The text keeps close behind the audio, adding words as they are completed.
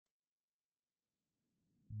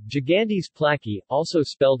Gigandes plaki, also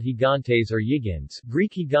spelled Gigantes or Gigandes,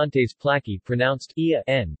 Greek Gigantes plaki pronounced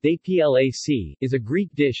ia-n, they plac, is a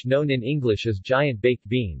Greek dish known in English as giant baked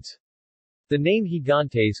beans. The name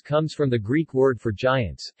Gigantes comes from the Greek word for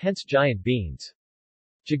giants, hence giant beans.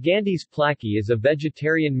 Gigandes plaki is a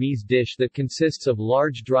vegetarian meze dish that consists of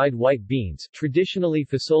large dried white beans, traditionally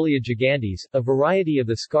Phasolia gigantes, a variety of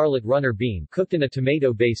the scarlet runner bean, cooked in a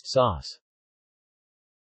tomato-based sauce.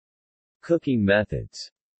 Cooking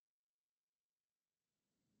methods.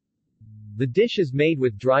 The dish is made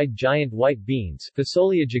with dried giant white beans,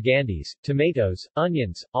 Phasolia gigantes, tomatoes,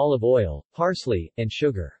 onions, olive oil, parsley, and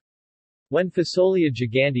sugar. When Phasolia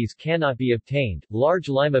gigantes cannot be obtained, large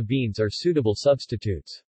lima beans are suitable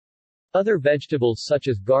substitutes. Other vegetables such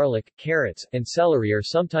as garlic, carrots, and celery are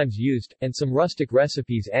sometimes used, and some rustic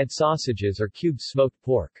recipes add sausages or cubed smoked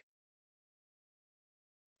pork.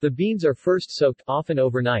 The beans are first soaked, often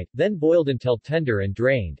overnight, then boiled until tender and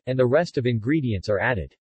drained, and the rest of ingredients are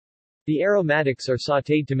added. The aromatics are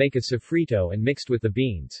sautéed to make a sofrito and mixed with the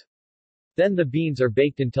beans. Then the beans are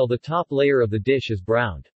baked until the top layer of the dish is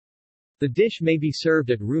browned. The dish may be served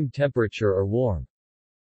at room temperature or warm.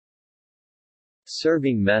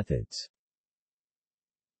 Serving methods.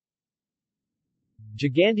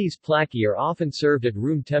 Gigandes plaki are often served at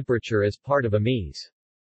room temperature as part of a meze.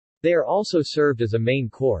 They are also served as a main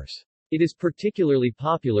course. It is particularly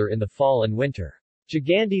popular in the fall and winter.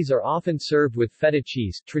 Gigandes are often served with feta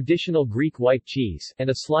cheese, traditional Greek white cheese, and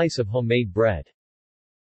a slice of homemade bread.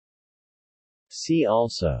 See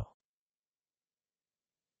also: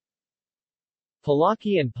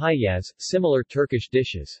 Plaki and payaz, similar Turkish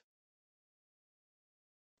dishes.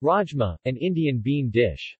 Rajma, an Indian bean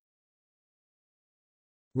dish.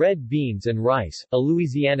 Red beans and rice, a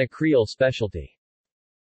Louisiana Creole specialty.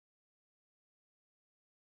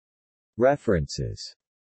 References.